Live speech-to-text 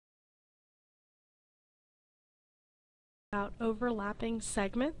about overlapping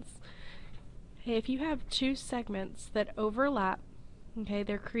segments. Okay, if you have two segments that overlap, okay,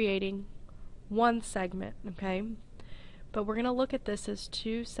 they're creating one segment, okay? But we're going to look at this as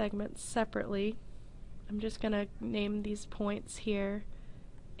two segments separately. I'm just going to name these points here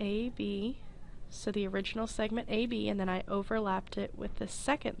AB, so the original segment AB, and then I overlapped it with the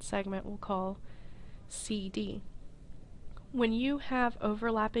second segment we'll call CD. When you have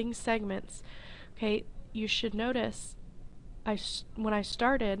overlapping segments, okay, you should notice when I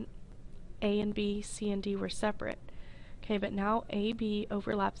started, A and B, C and D were separate. Okay, but now AB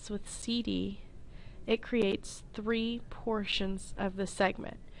overlaps with CD. It creates three portions of the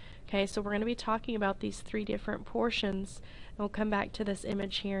segment. Okay, so we're going to be talking about these three different portions, and we'll come back to this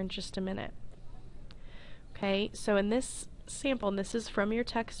image here in just a minute. Okay, so in this sample, and this is from your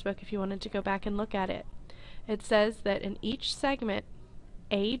textbook if you wanted to go back and look at it, it says that in each segment,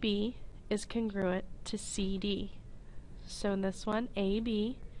 AB is congruent to CD. So in this one,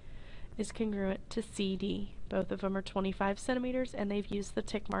 AB is congruent to CD. Both of them are 25 centimeters, and they've used the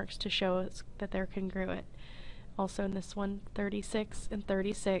tick marks to show us that they're congruent. Also in this one, 36 and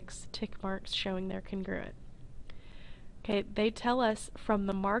 36, tick marks showing they're congruent. Okay, they tell us from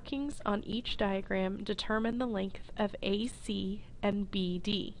the markings on each diagram, determine the length of AC and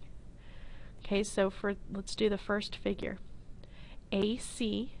BD. Okay, so let's do the first figure.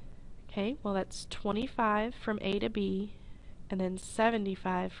 AC, okay, well that's 25 from A to B, and then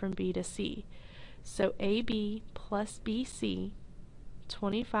 75 from B to C. So AB plus BC,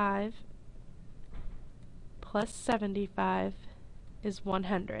 25 plus 75 is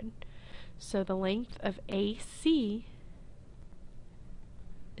 100. So the length of AC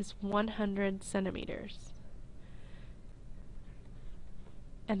is 100 centimeters.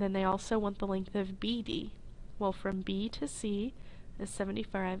 And then they also want the length of BD. Well, from B to C is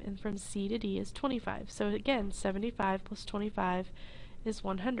 75, and from C to D is 25. So again, 75 plus 25 is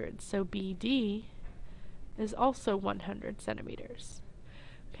 100. So BD is also 100 centimeters.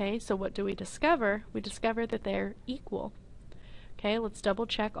 Okay, so what do we discover? We discover that they're equal. Okay, let's double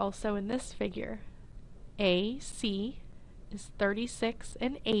check also in this figure. AC is 36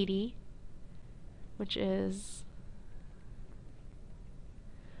 and 80, which is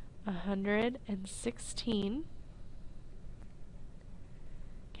 116.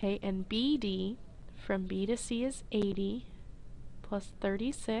 Okay, and BD from B to C is 80 plus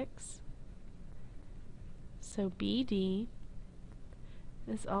 36. So BD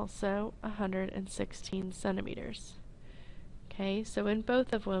is also 116 centimeters. Okay, so in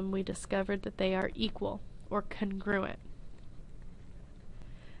both of them we discovered that they are equal or congruent.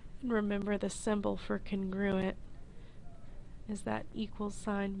 And remember, the symbol for congruent is that equal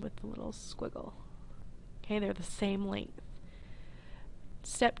sign with the little squiggle. Okay, they're the same length.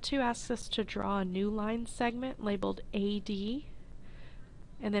 Step 2 asks us to draw a new line segment labeled AD,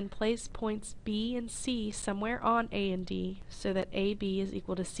 and then place points B and C somewhere on A and D so that AB is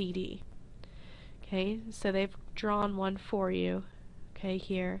equal to CD. Okay, so they've drawn one for you, okay,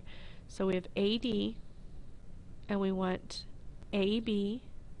 here. So we have AD, and we want AB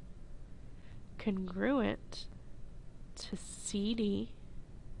congruent to CD,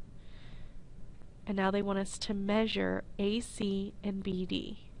 and now they want us to measure AC and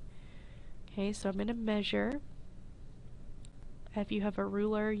BD. Okay, so I'm going to measure. If you have a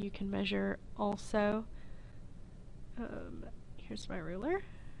ruler, you can measure also. Here's my ruler.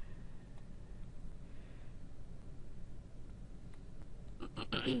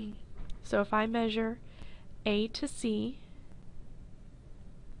 So if I measure A to C,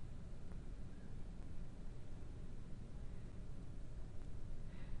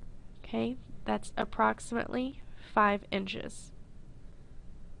 okay, that's approximately 5 inches.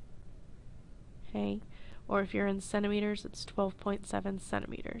 Okay, or if you're in centimeters, it's 12.7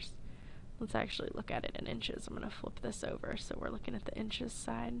 centimeters. Let's actually look at it in inches. I'm going to flip this over so we're looking at the inches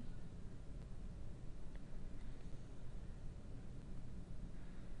side.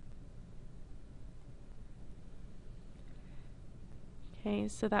 Okay,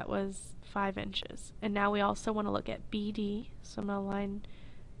 so that was 5 inches. And now we also want to look at BD, so I'm going to line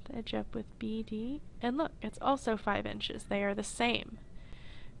the edge up with BD, and look, it's also 5 inches. They are the same.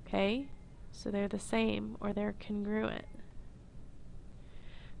 Okay, so they're the same, or they're congruent.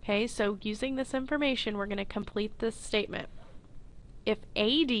 Okay, so using this information, we're going to complete this statement. If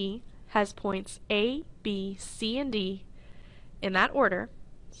AD has points A, B, C, and D in that order,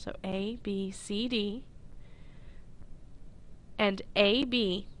 so A, B, C, D, and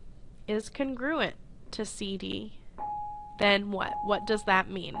AB is congruent to CD, then what? What does that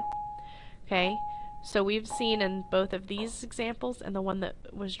mean? Okay, so we've seen in both of these examples and the one that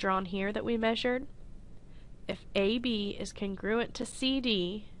was drawn here that we measured, if AB is congruent to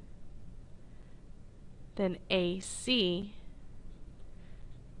CD, then AC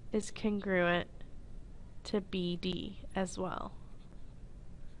is congruent to BD as well.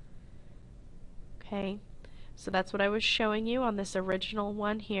 Okay, so that's what I was showing you on this original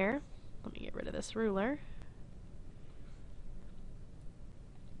one here. Let me get rid of this ruler.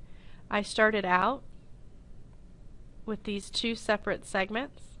 I started out with these two separate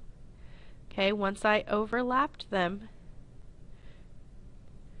segments. Okay, once I overlapped them,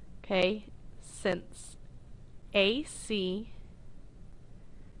 okay, since AC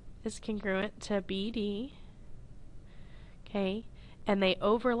is congruent to BD, okay, and they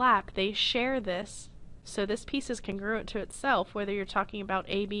overlap, they share this, so this piece is congruent to itself, whether you're talking about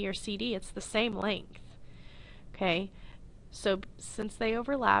AB or CD, it's the same length. Okay, so since they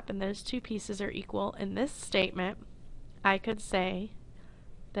overlap and those two pieces are equal in this statement, I could say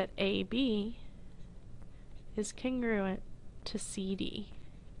that AB is congruent to CD.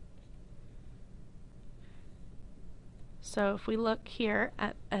 So if we look here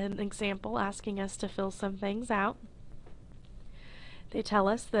at an example asking us to fill some things out, they tell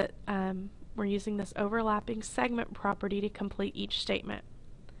us that we're using this overlapping segment property to complete each statement.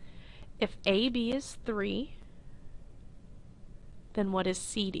 If AB is 3, then what is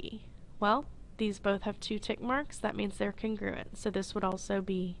CD? Well, these both have 2 tick marks. That means they're congruent. So this would also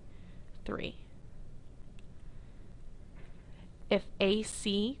be 3. If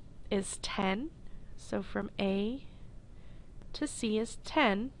AC is 10, so from A to C is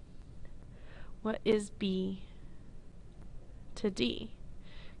 10, what is B to D?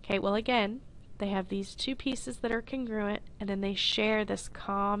 Okay, well again, they have these two pieces that are congruent, and then they share this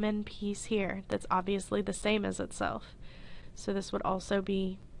common piece here that's obviously the same as itself. So this would also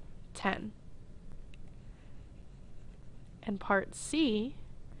be 10. And part C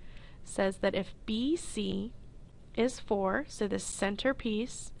says that if BC is 4, so this center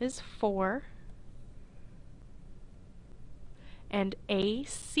piece is 4, and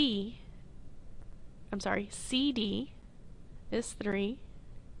CD is 3,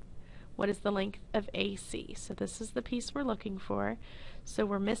 what is the length of AC? So this is the piece we're looking for. So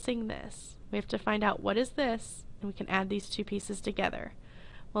we're missing this. We have to find out what is this, and we can add these two pieces together.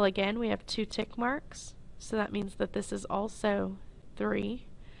 Well, again, we have 2 tick marks, so that means that this is also 3.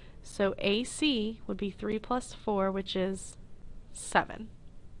 So AC would be 3 plus 4, which is 7.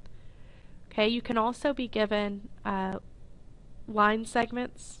 Okay, you can also be given line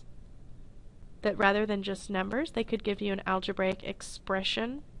segments that rather than just numbers, they could give you an algebraic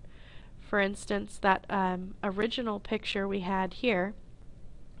expression. For instance, that original picture we had here,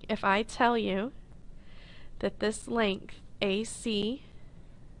 if I tell you that this length AC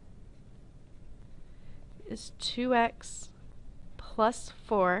is 2x plus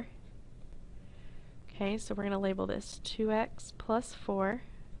 4, okay, so we're going to label this 2x plus 4,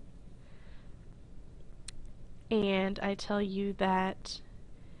 and I tell you that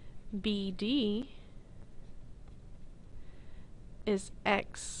BD is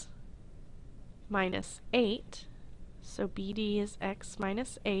x minus 8, so BD is x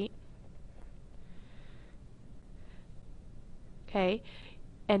minus 8, okay,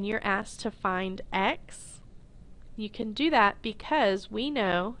 and you're asked to find x. You can do that because we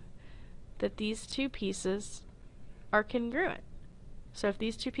know that these two pieces are congruent. So if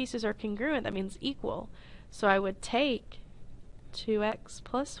these two pieces are congruent, that means equal. So I would take 2x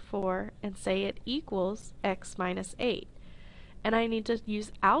plus 4 and say it equals x minus 8. And I need to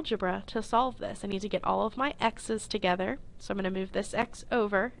use algebra to solve this. I need to get all of my x's together. So I'm going to move this x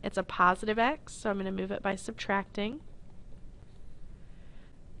over. It's a positive x, so I'm going to move it by subtracting.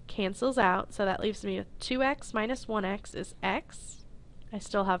 Cancels out, so that leaves me with 2x minus 1x is x. I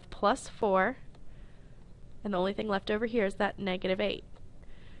still have plus 4, and the only thing left over here is that negative 8.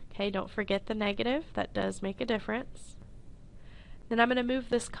 Okay, don't forget the negative. That does make a difference. Then I'm going to move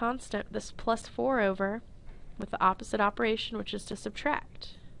this constant, this plus 4, over with the opposite operation, which is to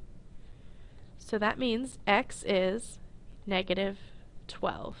subtract. So that means x is negative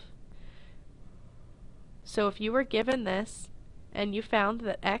 12. So if you were given this and you found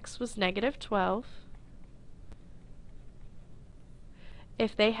that x was negative 12,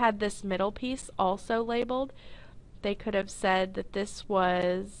 if they had this middle piece also labeled, they could have said that this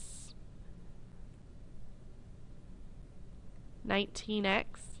was 19x,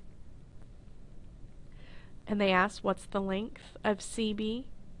 and they asked what's the length of CB,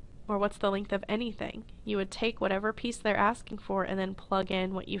 or what's the length of anything. You would take whatever piece they're asking for and then plug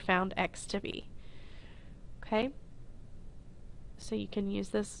in what you found x to be. Okay? So you can use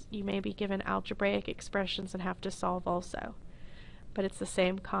this. You may be given algebraic expressions and have to solve also. But it's the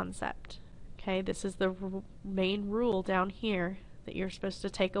same concept. Okay, this is the main rule down here that you're supposed to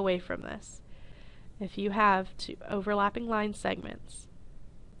take away from this. If you have two overlapping line segments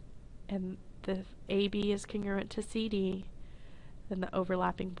and the AB is congruent to CD, then the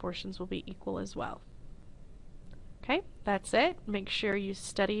overlapping portions will be equal as well. Okay, that's it. Make sure you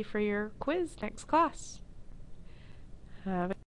study for your quiz next class. Have a